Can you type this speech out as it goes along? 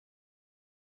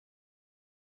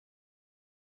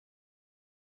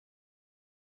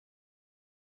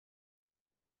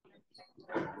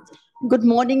Good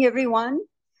morning, everyone.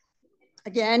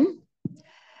 Again,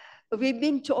 we've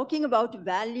been talking about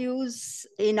values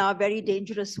in our very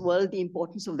dangerous world, the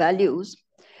importance of values.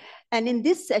 And in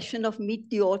this session of Meet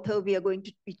the Author, we are going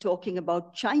to be talking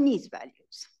about Chinese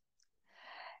values.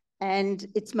 And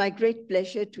it's my great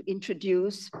pleasure to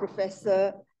introduce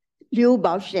Professor Liu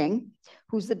Baocheng,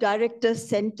 who's the Director,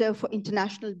 Center for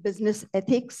International Business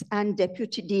Ethics and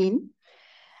Deputy Dean,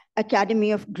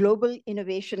 Academy of Global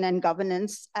Innovation and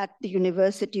Governance at the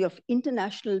University of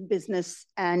International Business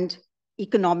and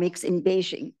Economics in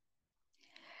Beijing.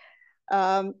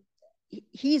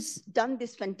 He's done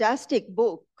this fantastic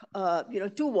book,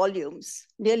 2 volumes,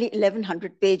 nearly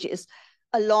 1,100 pages,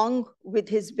 along with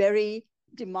his very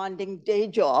demanding day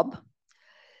job.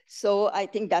 So I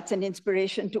think that's an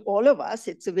inspiration to all of us.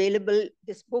 It's available,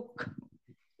 this book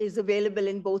is available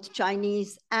in both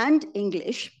Chinese and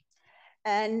English.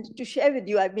 And to share with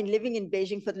you, I've been living in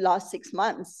Beijing for the last 6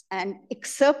 months, and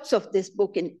excerpts of this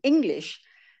book in English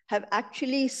have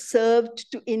actually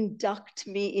served to induct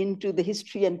me into the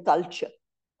history and culture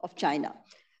of China.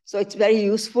 So it's very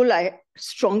useful. I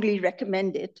strongly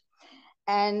recommend it.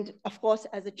 And of course,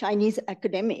 as a Chinese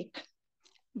academic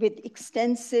with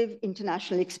extensive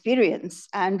international experience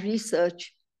and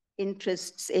research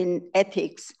interests in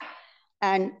ethics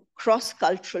and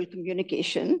cross-cultural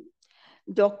communication,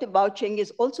 Dr. Baocheng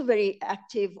is also very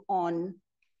active on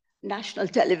national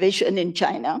television in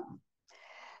China.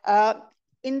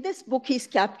 In this book, he's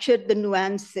captured the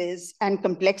nuances and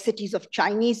complexities of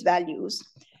Chinese values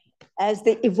as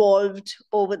they evolved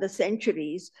over the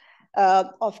centuries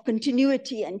of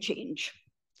continuity and change.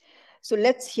 So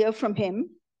let's hear from him,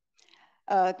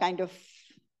 a kind of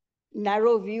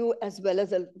narrow view as well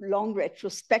as a long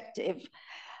retrospective.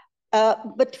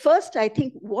 But first, I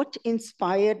think, what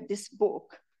inspired this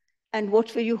book and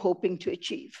what were you hoping to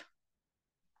achieve?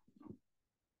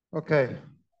 Okay.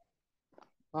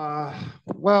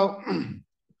 Well,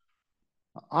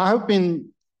 I have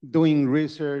been doing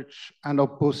research and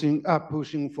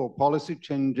pushing for policy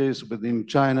changes within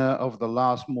China over the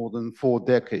last more than 4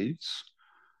 decades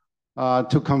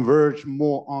to converge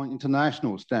more on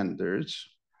international standards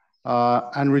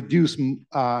and reduce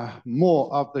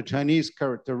more of the Chinese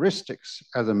characteristics,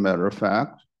 as a matter of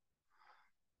fact.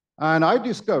 And I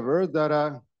discovered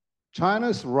that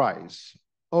China's rise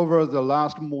over the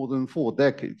last more than 4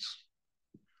 decades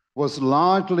was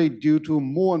largely due to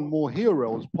more and more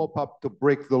heroes pop up to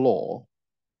break the law.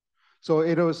 So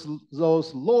it was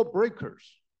those lawbreakers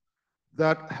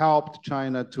that helped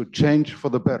China to change for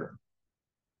the better.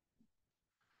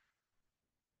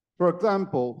 For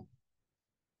example,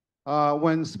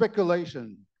 when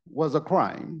speculation was a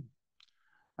crime,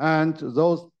 and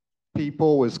those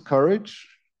people with courage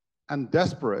and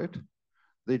desperate,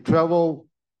 they travel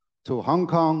to Hong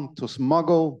Kong to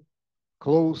smuggle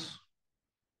clothes,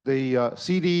 the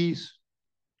CDs,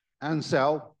 and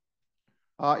sell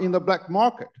in the black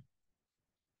market.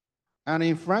 And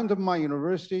in front of my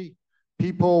university,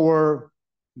 people were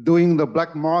doing the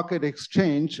black market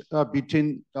exchange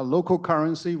between a local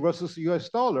currency versus US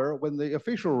dollar when the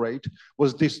official rate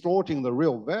was distorting the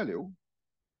real value.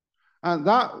 And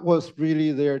that was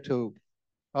really there to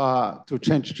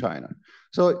change China.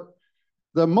 So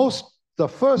the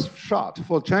first shot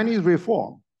for Chinese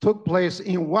reform took place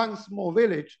in one small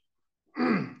village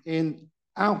in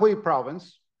Anhui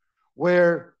province,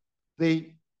 where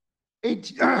the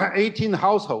 18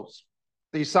 households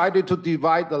decided to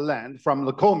divide the land from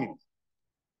the commune.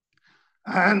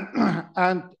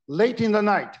 And late in the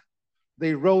night,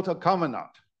 they wrote a covenant.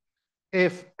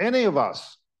 If any of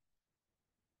us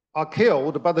are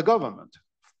killed by the government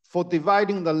for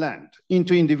dividing the land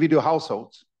into individual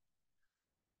households,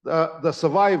 the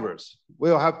survivors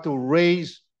will have to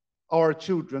raise our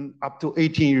children up to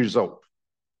 18 years old.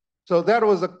 So that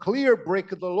was a clear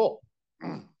break of the law.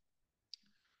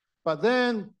 But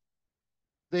then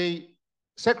the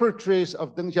secretaries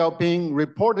of Deng Xiaoping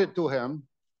reported to him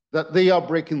that they are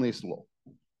breaking this law.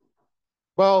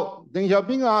 Well, Deng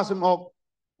Xiaoping asked him, oh,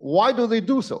 why do they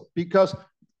do so? Because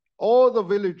all the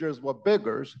villagers were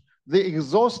beggars. They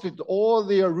exhausted all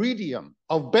their iridium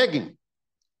of begging,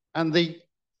 and they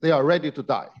are ready to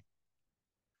die.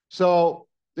 So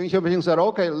Deng Xiaoping said,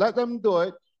 okay, let them do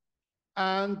it.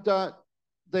 And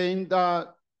then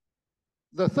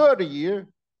the third year,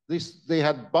 they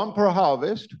had bumper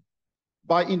harvest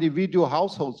by individual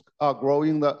households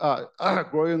growing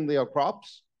their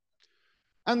crops.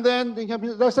 And then Deng Xiaoping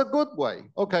said, that's a good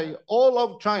way. Okay, all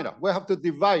of China, we have to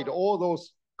divide all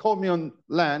those commune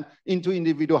land into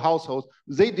individual households.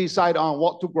 They decide on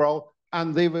what to grow,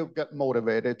 and they will get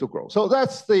motivated to grow. So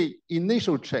that's the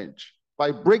initial change by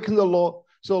breaking the law.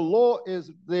 So law is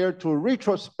there to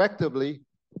retrospectively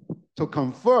to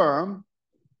confirm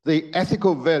the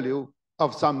ethical value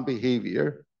of some behavior.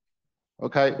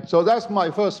 Okay, so that's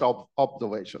my first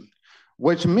observation,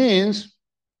 which means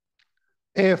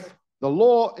if the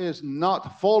law is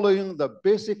not following the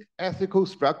basic ethical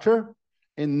structure,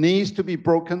 it needs to be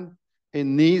broken, it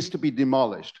needs to be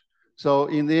demolished. So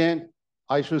in the end,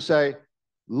 I should say,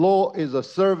 law is a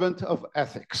servant of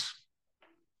ethics,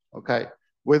 okay?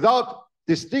 Without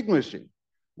distinguishing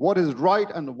what is right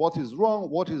and what is wrong,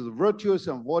 what is virtuous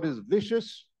and what is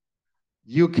vicious,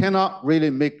 you cannot really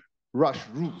make rush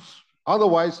rules.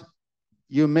 Otherwise,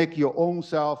 you make your own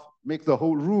self, make the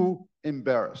whole rule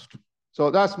embarrassed. So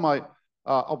that's my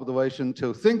observation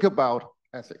to think about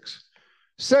ethics.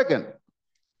 Second,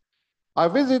 I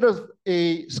visited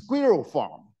a squirrel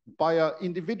farm by an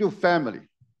individual family.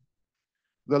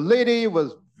 The lady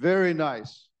was very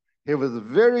nice. He was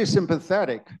very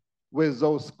sympathetic with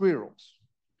those squirrels,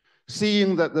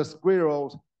 seeing that the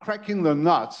squirrels cracking the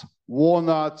nuts,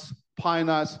 walnuts, pine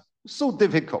nuts, so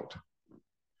difficult.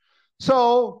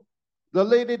 So the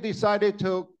lady decided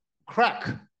to crack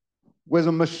with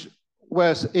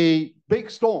a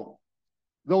big stone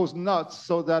those nuts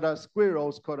so that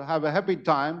squirrels could have a happy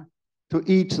time to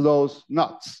eat those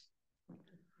nuts.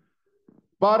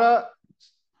 But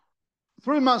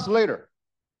 3 months later,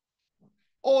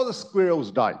 all the squirrels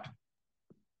died.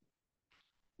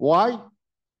 Why?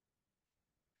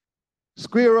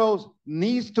 Squirrels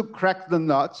need to crack the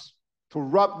nuts to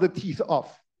rub the teeth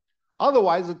off.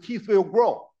 Otherwise, the teeth will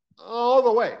grow all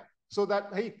the way so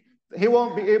that he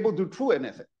won't be able to chew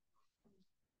anything.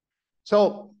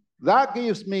 So that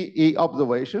gives me an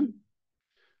observation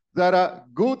that a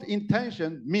good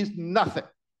intention means nothing.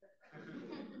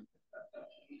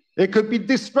 It could be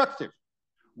destructive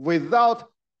without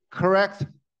correct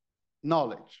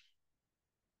knowledge.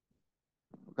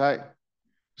 Okay?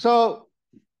 So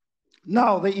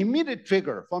now the immediate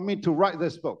trigger for me to write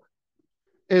this book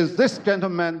is this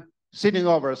gentleman sitting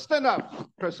over. Stand up,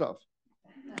 Christoph.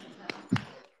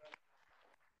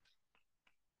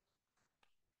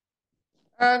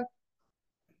 And,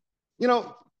 you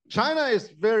know, China is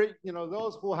very,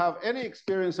 those who have any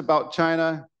experience about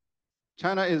China,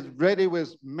 China is ready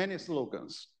with many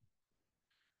slogans.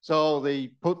 So they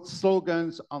put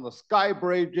slogans on the sky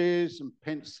bridges and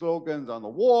paint slogans on the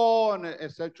wall, and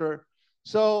etc.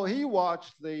 So he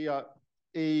watched a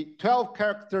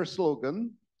 12-character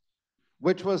slogan,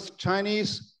 which was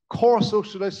Chinese core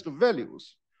socialist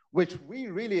values, which we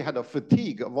really had a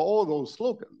fatigue of all those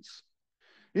slogans.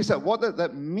 He said, what does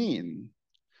that mean?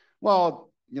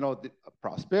 Well, the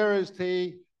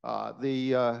prosperity,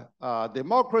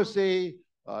 democracy,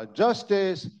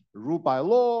 justice, rule by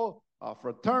law,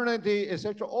 fraternity,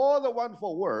 etc., all the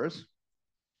wonderful words.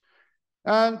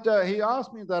 And he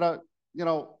asked me that,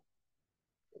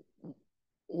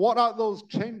 what are those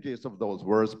changes of those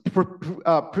words?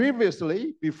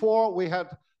 Previously, before we had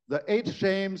the 8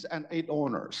 shames and 8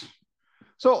 honors.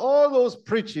 So all those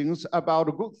preachings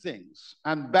about good things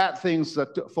and bad things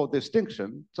for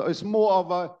distinction. So it's more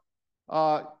of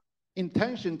a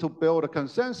intention to build a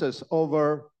consensus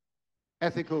over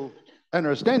ethical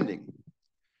understanding.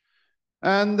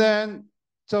 And then,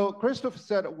 so Christopher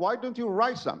said, why don't you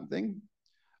write something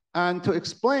and to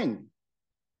explain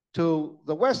to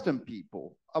the Western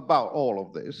people about all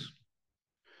of this?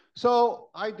 So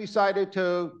I decided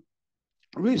to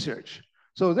research.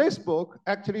 So this book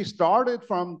actually started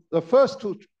from the first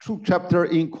two chapter,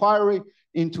 Inquiry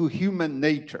into Human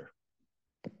Nature.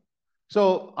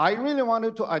 So I really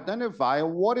wanted to identify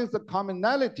what is the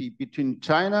commonality between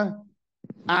China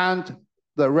and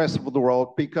the rest of the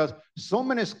world, because so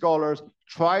many scholars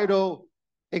try to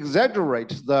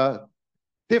exaggerate the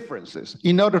differences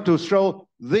in order to show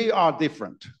they are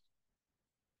different.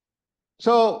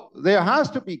 So there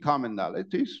has to be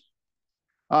commonalities.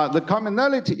 The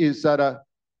commonality is that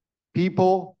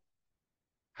people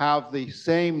have the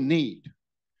same need,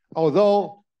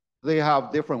 although they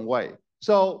have different way.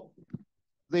 So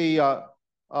the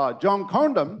John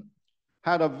Condon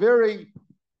had a very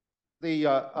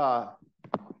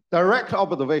direct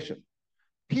observation.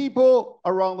 People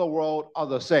around the world are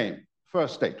the same,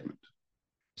 first statement.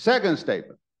 Second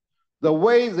statement, the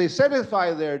way they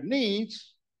satisfy their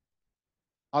needs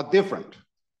are different,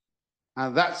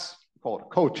 and that's called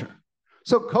culture.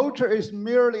 So culture is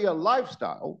merely a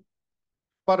lifestyle,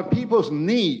 but people's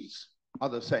needs are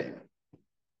the same.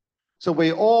 So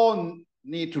we all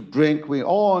need to drink, we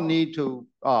all need to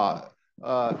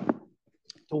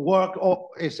work,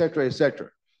 etc., etc.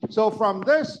 So from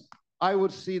this, I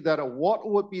would see that what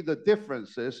would be the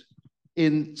differences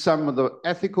in some of the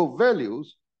ethical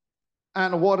values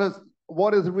and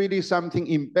what is really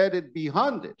something embedded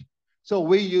behind it. So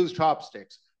we use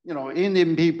chopsticks. You know,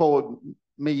 Indian people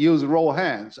may use raw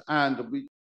hands, and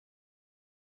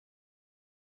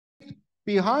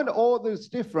behind all these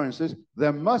differences,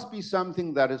 there must be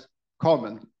something that is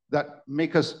common that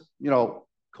make us, you know,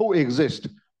 coexist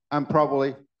and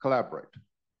probably collaborate.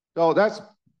 So that's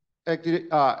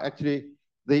actually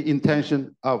the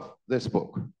intention of this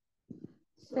book.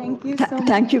 Thank you so much.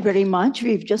 Thank you very much.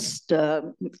 We've just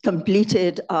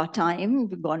completed our time.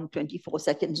 We've gone 24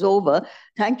 seconds over.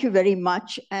 Thank you very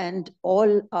much. And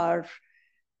all our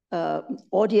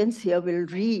audience here will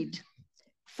read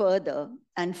further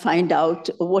and find out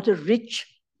what a rich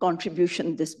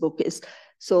contribution this book is.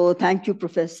 So thank you,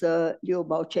 Professor Liu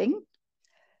Baocheng,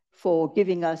 for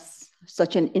giving us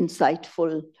such an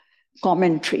insightful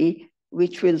commentary,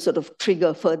 which will sort of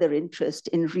trigger further interest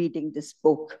in reading this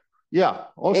book. Yeah,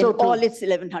 also all its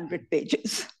 1,100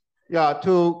 pages. Yeah,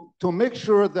 to make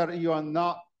sure that you are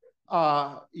not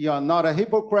a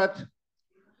hypocrite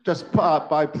just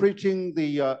by preaching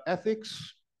the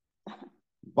ethics.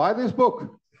 Buy this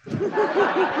book.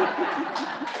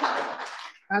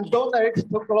 And donate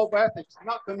to Global Ethics,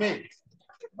 not to me.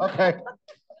 Okay.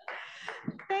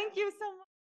 Thank you so much.